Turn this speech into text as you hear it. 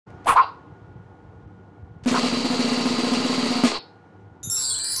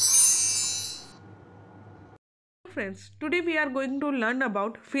Friends, today we are going to learn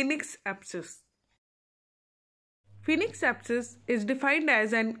about phoenix abscess. Phoenix abscess is defined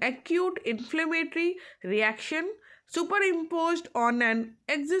as an acute inflammatory reaction superimposed on an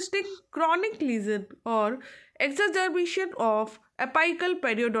existing chronic lesion or exacerbation of apical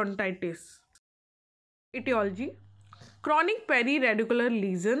periodontitis. Etiology: chronic periradicular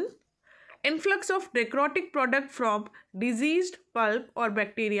lesion, influx of necrotic product from diseased pulp or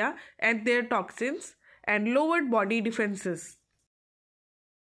bacteria and their toxins, and lowered body defenses.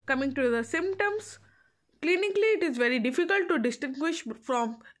 Coming to the symptoms, clinically it is very difficult to distinguish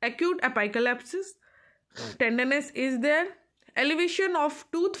from acute apical abscess. Tenderness is there. Elevation of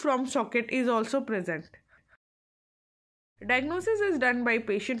tooth from socket is also present. Diagnosis is done by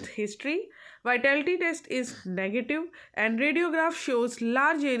patient's history. Vitality test is negative and radiograph shows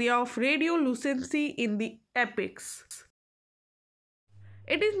large area of radiolucency in the apex.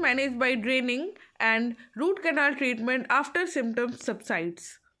 It is managed by draining and root canal treatment after symptoms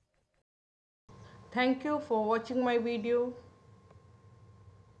subsides. Thank you for watching my video.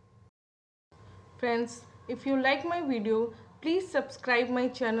 Friends, if you like my video, please subscribe my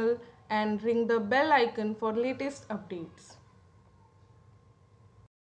channel and ring the bell icon for latest updates.